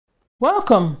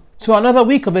Welcome to another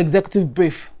week of Executive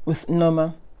Brief with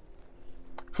Noma.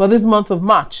 For this month of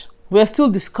March, we are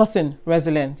still discussing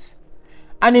resilience.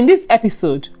 And in this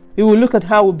episode, we will look at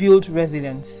how we build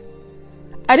resilience.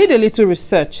 I did a little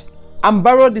research and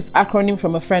borrowed this acronym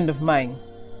from a friend of mine.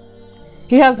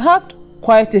 He has had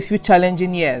quite a few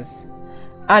challenging years,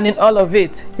 and in all of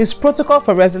it, his protocol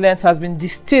for resilience has been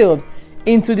distilled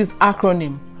into this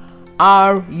acronym,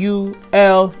 RULE,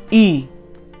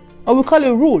 or we call it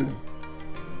RULE.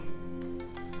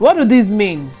 What do these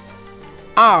mean?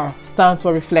 R stands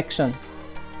for reflection.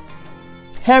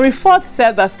 Henry Ford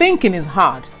said that thinking is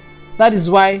hard. That is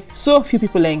why so few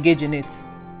people engage in it.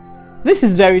 This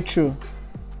is very true.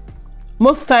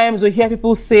 Most times we hear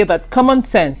people say that common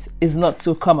sense is not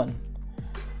so common.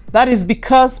 That is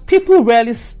because people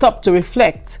rarely stop to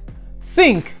reflect,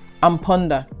 think, and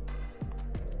ponder.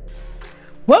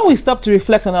 When we stop to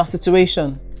reflect on our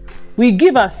situation, we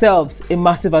give ourselves a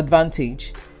massive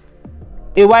advantage.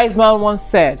 A wise man once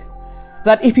said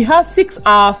that if he has 6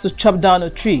 hours to chop down a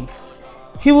tree,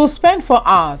 he will spend 4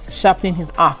 hours sharpening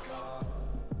his axe.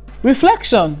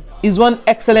 Reflection is one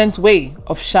excellent way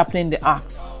of sharpening the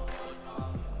axe.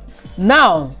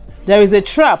 Now, there is a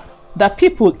trap that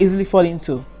people easily fall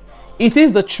into. It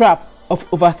is the trap of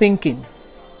overthinking.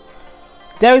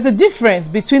 There is a difference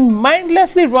between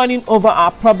mindlessly running over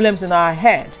our problems in our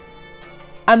head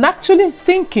and actually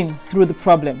thinking through the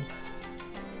problems.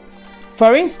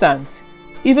 For instance,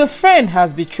 if a friend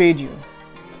has betrayed you,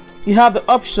 you have the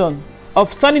option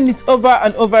of turning it over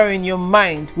and over in your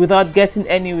mind without getting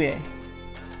anywhere.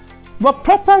 But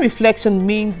proper reflection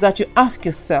means that you ask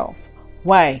yourself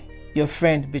why your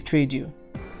friend betrayed you.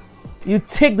 You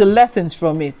take the lessons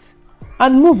from it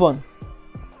and move on.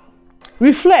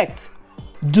 Reflect.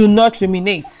 Do not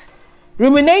ruminate.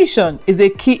 Rumination is a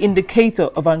key indicator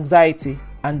of anxiety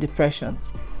and depression.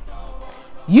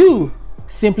 U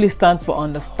simply stands for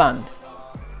understand.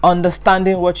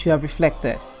 Understanding what you have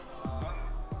reflected.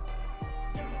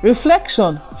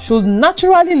 Reflection should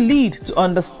naturally lead to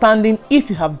understanding if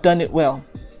you have done it well.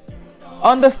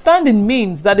 Understanding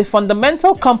means that the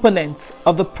fundamental components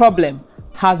of the problem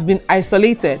has been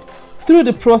isolated through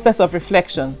the process of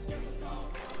reflection.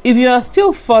 If you are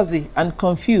still fuzzy and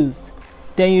confused,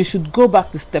 then you should go back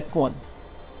to step 1.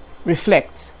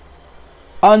 Reflect.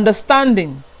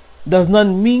 Understanding does not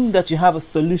mean that you have a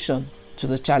solution to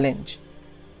the challenge.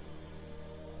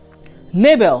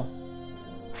 Label.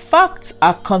 Facts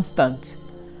are constant.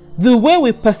 The way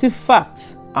we perceive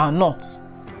facts are not.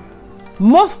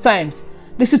 Most times,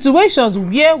 the situations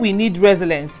where we need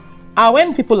resilience are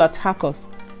when people attack us,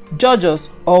 judge us,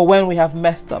 or when we have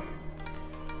messed up.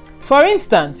 For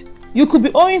instance, you could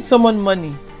be owing someone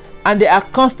money and they are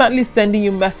constantly sending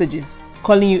you messages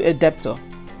calling you a debtor.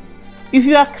 If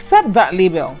you accept that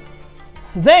label,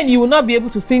 then you will not be able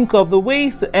to think of the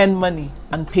ways to earn money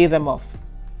and pay them off.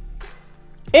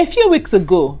 A few weeks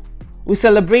ago, we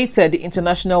celebrated the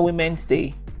International Women's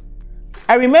Day.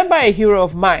 I remember a hero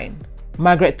of mine,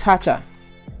 Margaret Thatcher.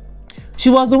 She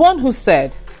was the one who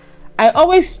said, "I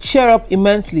always cheer up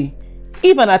immensely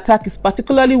if an attack is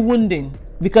particularly wounding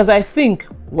because I think,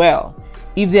 well,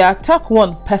 if they attack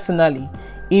one personally,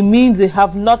 it means they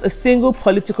have not a single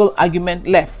political argument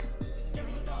left."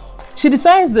 She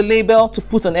decides the label to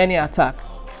put on any attack.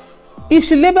 If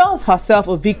she labels herself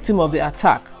a victim of the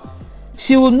attack,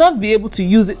 she will not be able to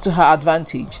use it to her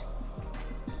advantage.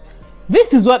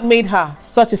 This is what made her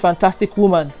such a fantastic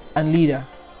woman and leader.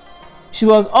 She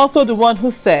was also the one who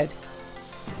said,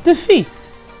 "Defeat.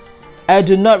 I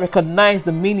do not recognize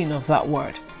the meaning of that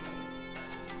word."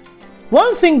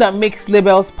 One thing that makes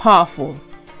labels powerful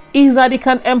is that it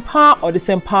can empower or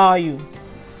disempower you.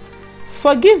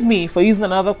 Forgive me for using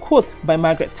another quote by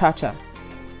Margaret Thatcher.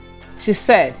 She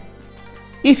said,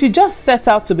 "If you just set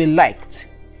out to be liked,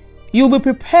 you'll be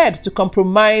prepared to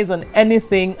compromise on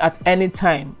anything at any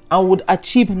time and would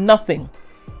achieve nothing."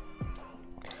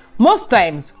 Most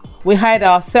times, we hide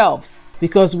ourselves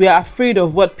because we are afraid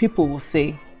of what people will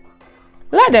say.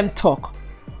 Let them talk.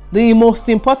 The most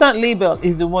important label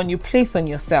is the one you place on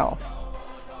yourself.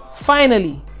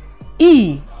 Finally,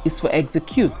 E is for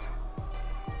execute.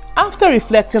 After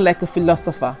reflecting like a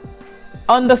philosopher,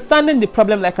 understanding the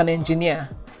problem like an engineer,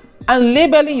 and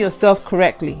labeling yourself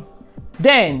correctly,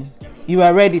 then you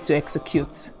are ready to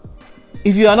execute.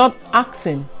 If you are not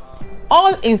acting,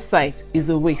 all insight is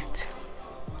a waste.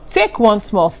 Take one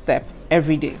small step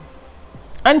every day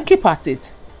and keep at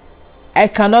it. I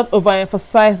cannot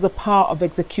overemphasize the power of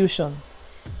execution.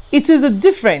 It is the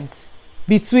difference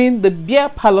between the beer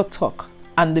parlor talk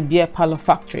and the beer parlor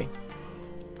factory.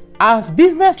 As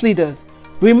business leaders,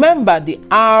 Remember the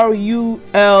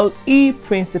RULE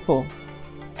principle.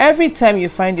 Every time you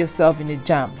find yourself in a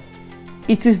jam,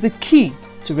 it is the key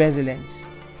to resilience.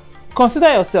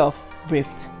 Consider yourself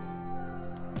briefed.